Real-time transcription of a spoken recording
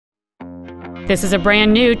This is a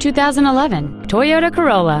brand new 2011 Toyota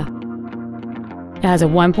Corolla. It has a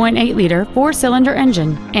 1.8-liter four-cylinder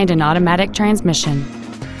engine and an automatic transmission.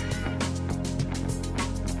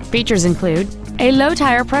 Features include a low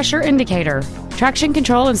tire pressure indicator, traction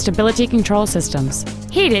control and stability control systems,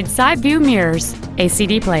 heated side view mirrors, a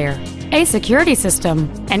CD player, a security system,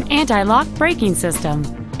 an anti-lock braking system,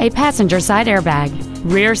 a passenger side airbag,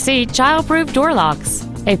 rear seat child-proof door locks,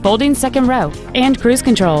 a folding second row, and cruise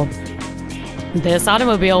control. This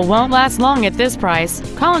automobile won't last long at this price.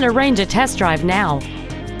 Call and arrange a test drive now.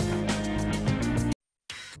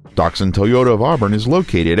 Doxon Toyota of Auburn is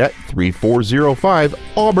located at 3405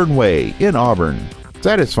 Auburn Way in Auburn,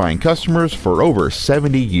 satisfying customers for over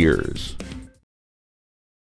 70 years.